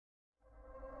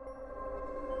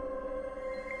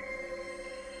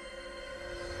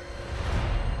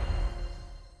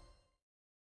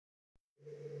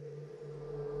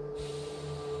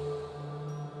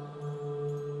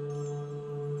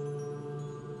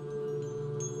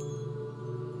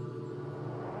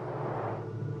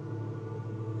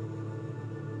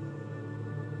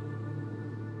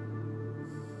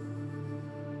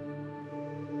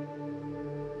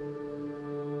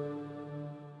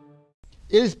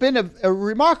It has been a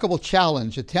remarkable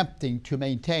challenge attempting to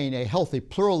maintain a healthy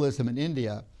pluralism in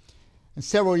India. And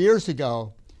several years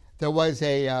ago, there was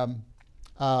a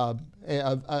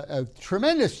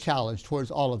tremendous challenge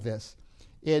towards all of this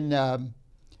in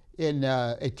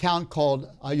a town called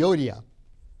Ayodhya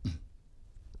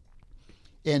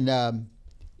in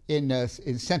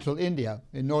central India,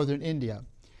 in northern India.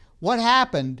 What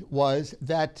happened was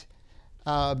that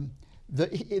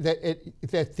the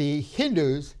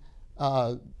Hindus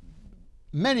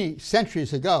many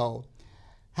centuries ago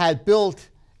had built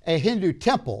a Hindu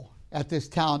temple at this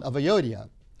town of Ayodhya.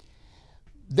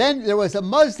 Then there was a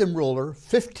Muslim ruler,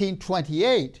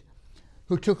 1528,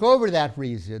 who took over that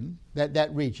region.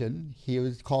 He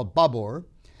was called Babur,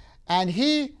 and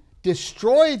he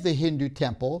destroyed the Hindu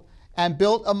temple and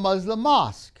built a Muslim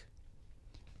mosque.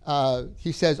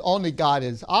 He says only God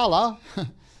is Allah.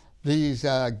 He's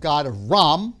God of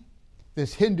Ram,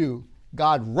 this Hindu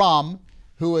god Ram,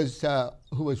 who was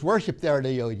worshipped there at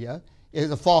Ayodhya, is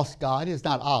a false god. He is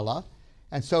not Allah,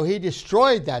 and so he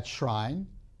destroyed that shrine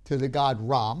to the god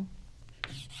Ram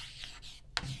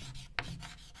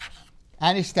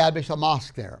and established a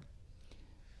mosque there.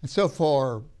 And so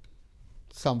for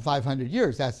some 500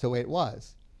 years, that's the way it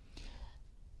was.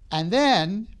 And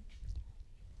then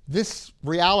this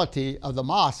reality of the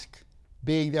mosque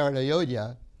being there at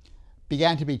Ayodhya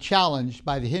began to be challenged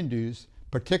by the Hindus,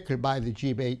 particularly by the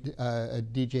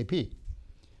DJP,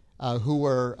 who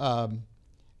were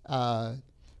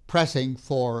pressing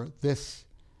for this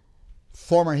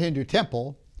former Hindu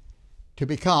temple to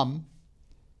become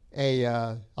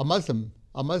to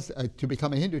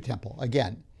become a Hindu temple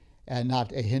again, and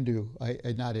not a Hindu,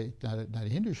 not a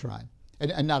Hindu shrine,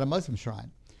 and not a Muslim shrine.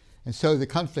 And so the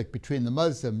conflict between the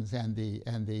Muslims and the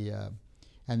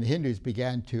Hindus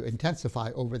began to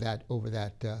intensify over that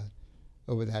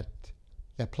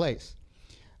place.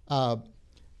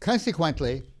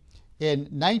 Consequently, in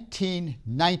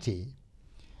 1990,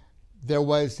 there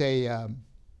was an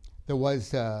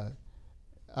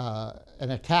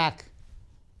attack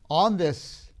on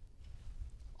this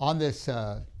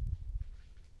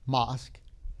mosque,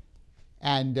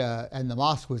 and the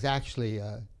mosque was actually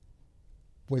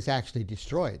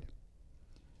destroyed,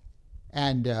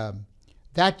 and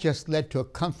that just led to a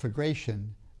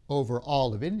conflagration over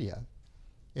all of India.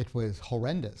 It was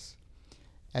horrendous.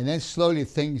 And then slowly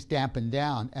things dampened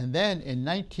down. And then in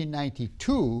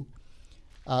 1992,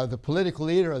 the political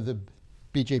leader of the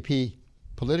BJP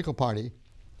political party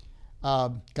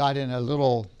got in a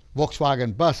little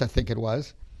Volkswagen bus, I think it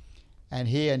was, and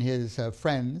he and his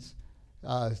friends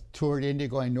toured India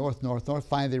going north.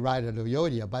 Finally, they arrived at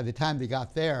Ayodhya. By the time they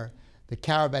got there, the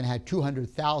caravan had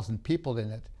 200,000 people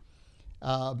in it.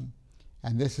 And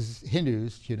this is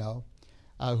Hindus, you know,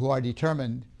 who are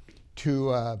determined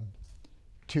to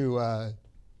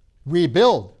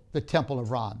rebuild the Temple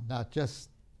of Ram, not just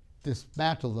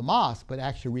dismantle the mosque, but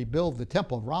actually rebuild the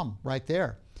Temple of Ram right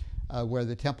there, where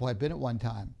the temple had been at one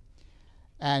time.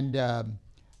 And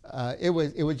it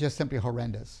was just simply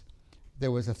horrendous.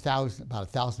 There was about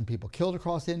 1,000 people killed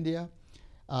across India.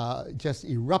 Just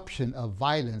eruption of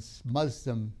violence,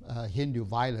 Muslim Hindu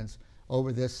violence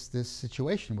over this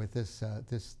situation with this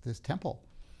temple,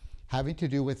 having to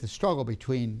do with the struggle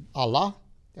between Allah,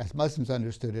 as Muslims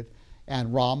understood it,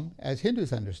 and Ram, as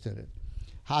Hindus understood it.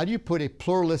 How do you put a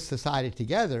pluralist society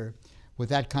together with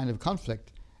that kind of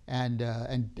conflict and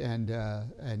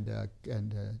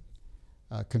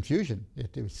confusion?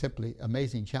 It was simply an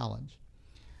amazing challenge.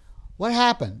 What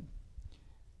happened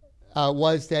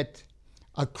was that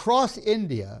across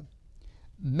India,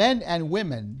 men and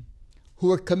women who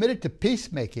were committed to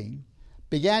peacemaking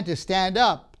began to stand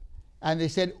up, and they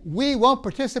said, we won't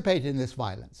participate in this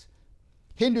violence.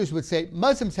 Hindus would say,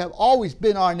 Muslims have always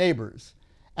been our neighbors,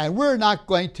 and we're not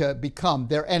going to become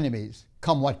their enemies,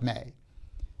 come what may.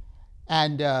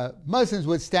 And Muslims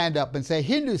would stand up and say,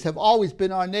 Hindus have always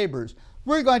been our neighbors.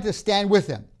 We're going to stand with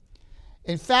them.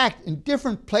 In fact, in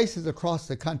different places across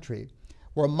the country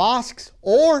where mosques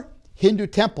or Hindu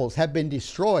temples have been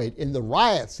destroyed in the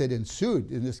riots that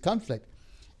ensued in this conflict,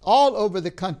 all over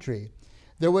the country,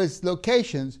 there was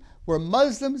locations where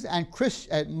Muslims and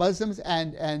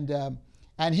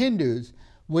Hindus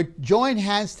would join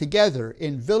hands together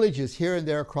in villages here and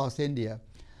there across India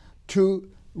to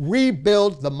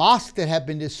rebuild the mosque that had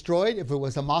been destroyed, if it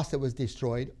was a mosque that was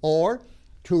destroyed, or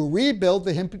to rebuild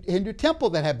the Hindu temple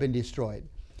that had been destroyed,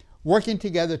 working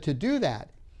together to do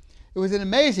that. It was an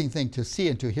amazing thing to see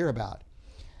and to hear about.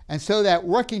 And so that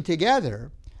working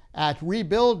together at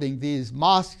rebuilding these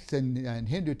mosques and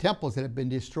Hindu temples that had been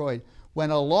destroyed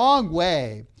went a long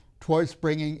way towards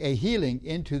bringing a healing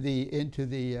into the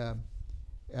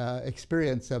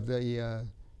experience of the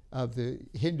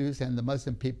Hindus and the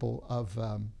Muslim people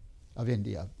of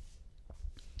India.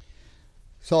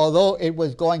 So although it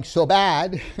was going so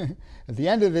bad, at the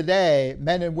end of the day,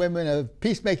 men and women of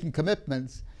peacemaking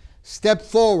commitments stepped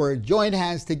forward, joined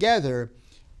hands together,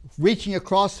 reaching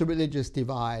across the religious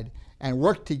divide, and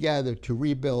worked together to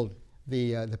rebuild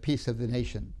the peace of the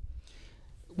nation,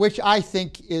 which I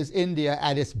think is India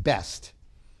at its best.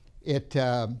 It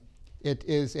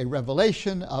is a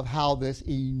revelation of how this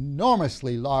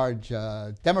enormously large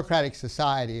democratic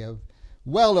society of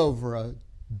well over 1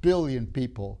 billion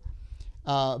people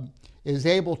is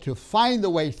able to find the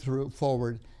way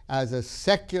forward as a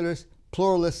secular,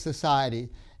 pluralist society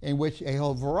in which a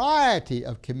whole variety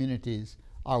of communities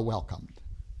are welcomed.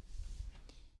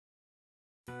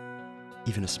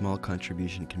 Even a small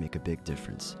contribution can make a big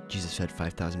difference. Jesus fed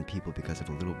 5,000 people because of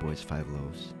a little boy's 5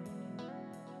 loaves.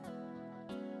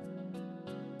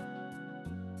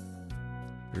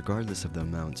 Regardless of the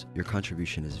amount, your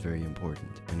contribution is very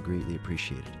important and greatly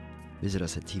appreciated. Visit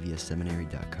us at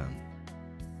tvsseminary.com.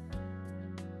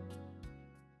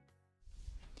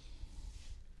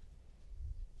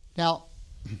 Now,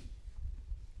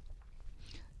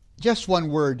 just one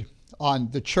word on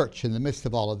the church in the midst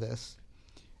of all of this.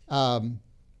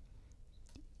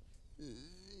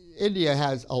 India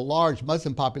has a large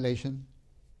Muslim population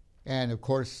and, of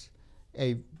course,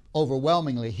 a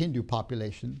overwhelmingly Hindu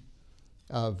population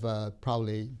of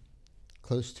probably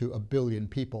close to 1 billion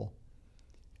people.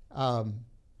 And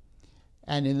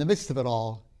in the midst of it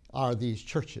all are these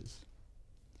churches.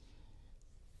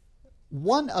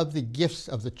 One of the gifts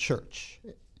of the church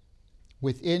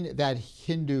within that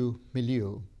Hindu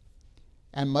milieu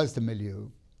and Muslim milieu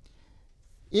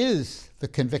is the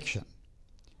conviction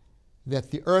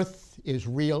that the earth is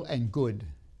real and good,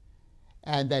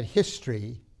 and that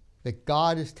that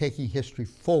God is taking history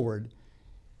forward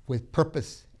with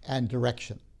purpose and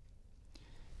direction.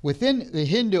 Within the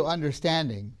Hindu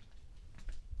understanding,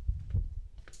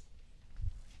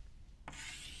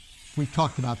 we've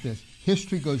talked about this,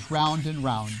 history goes round and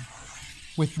round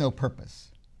with no purpose.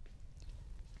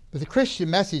 But the Christian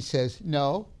message says,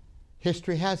 no,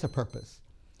 history has a purpose.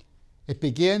 It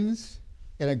begins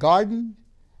in a garden,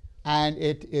 and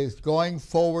it is going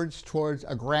forwards towards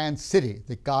a grand city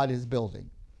that God is building.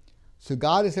 So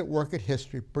God is at work at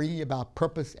history, bringing about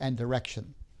purpose and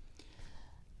direction.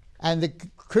 And the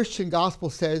Christian gospel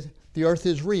says the earth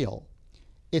is real.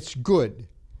 It's good.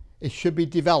 It should be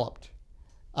developed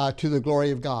to the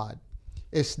glory of God.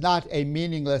 It's not a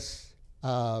meaningless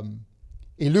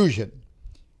illusion.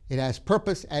 It has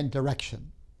purpose and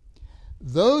direction.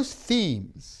 Those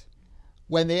themes,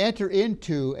 when they enter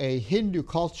into a Hindu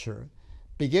culture,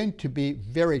 begin to be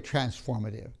very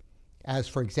transformative. As,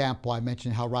 for example, I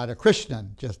mentioned how Radha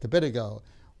Krishnan, just a bit ago,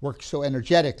 worked so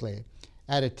energetically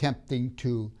at attempting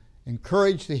to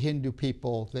encourage the Hindu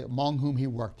people among whom he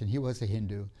worked, and he was a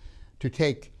Hindu, to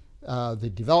take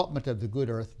the development of the good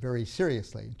earth very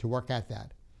seriously, to work at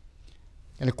that.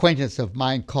 An acquaintance of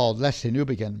mine called Leslie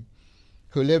Newbegin,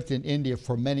 who lived in India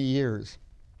for many years,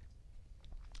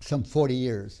 some 40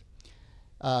 years,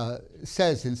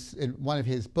 says in one of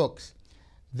his books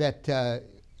that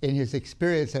in his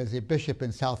experience as a bishop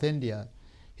in South India,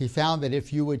 he found that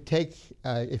if you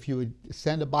would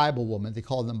send a Bible woman, they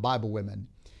call them Bible women,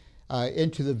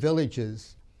 into the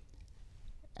villages,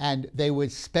 and they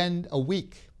would spend a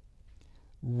week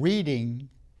reading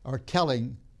or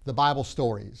telling the Bible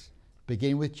stories,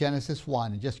 beginning with Genesis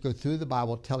 1, and just go through the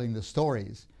Bible telling the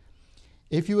stories.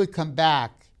 If you would come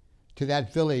back to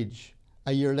that village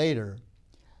a year later,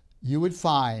 you would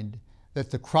find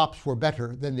that the crops were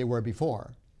better than they were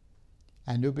before.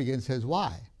 And Newbegin says,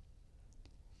 why?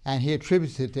 And he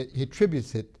attributes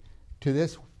it to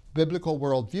this biblical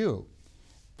worldview,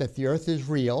 that the earth is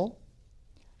real,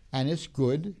 and it's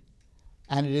good,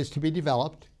 and it is to be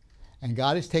developed, and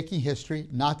God is taking history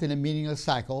not in a meaningless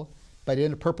cycle, but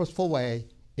in a purposeful way,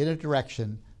 in a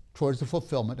direction towards the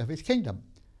fulfillment of his kingdom.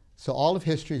 So all of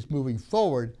history is moving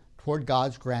forward toward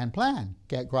God's grand plan,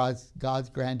 God's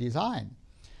grand design.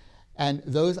 And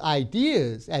those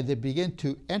ideas, as they begin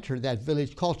to enter that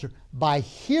village culture, by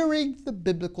hearing the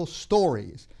biblical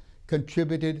stories,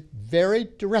 contributed very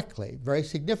directly, very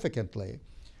significantly,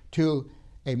 to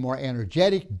a more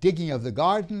energetic digging of the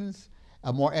gardens,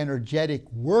 a more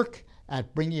energetic work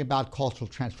at bringing about cultural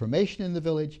transformation in the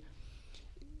village.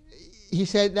 He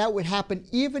said that would happen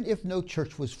even if no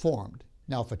church was formed.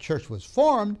 Now, if a church was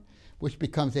formed, which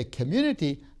becomes a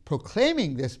community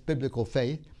proclaiming this biblical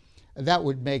faith, that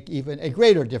would make even a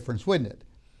greater difference, wouldn't it?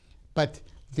 But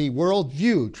the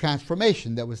worldview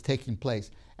transformation that was taking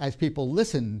place as people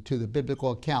listened to the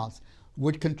biblical accounts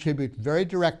would contribute very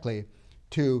directly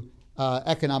to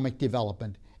economic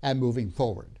development and moving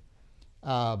forward.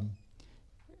 I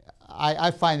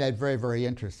find that very, very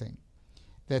interesting,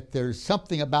 that there's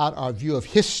something about our view of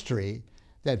history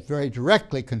that very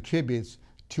directly contributes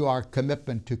to our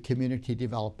commitment to community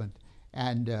development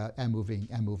and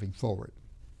moving forward.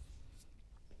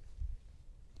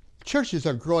 Churches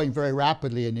are growing very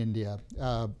rapidly in India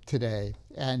today,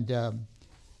 and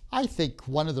I think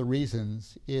one of the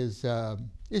reasons is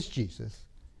Jesus.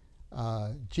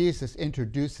 Jesus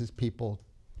introduces people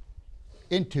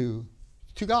to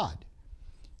God,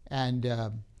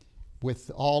 and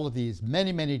with all of these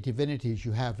many divinities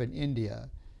you have in India,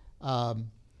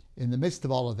 in the midst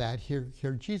of all of that,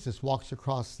 here Jesus walks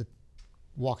across the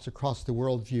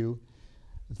worldview,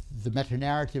 the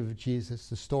meta-narrative of Jesus,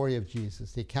 the story of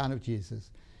Jesus, the account of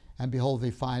Jesus, and behold,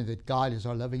 they find that God is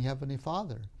our loving Heavenly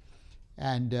Father,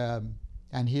 and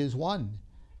He is one,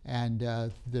 and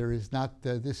there is not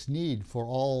this need for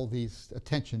all these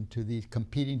attention to these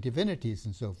competing divinities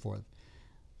and so forth.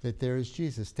 That there is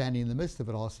Jesus standing in the midst of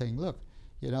it all, saying, "Look,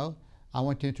 I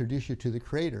want to introduce you to the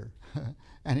Creator,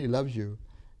 and He loves you,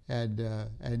 and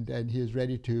He is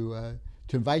ready to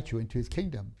invite you into His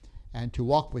kingdom and to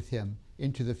walk with Him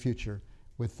into the future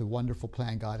with the wonderful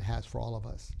plan God has for all of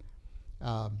us."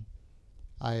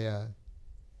 I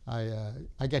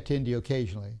get to India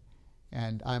occasionally,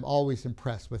 and I'm always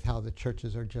impressed with how the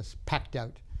churches are just packed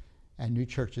out, and new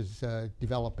churches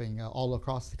developing all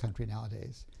across the country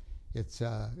nowadays. It's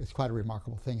quite a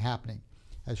remarkable thing happening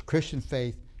as Christian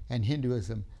faith and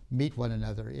Hinduism meet one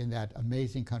another in that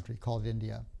amazing country called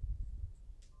India.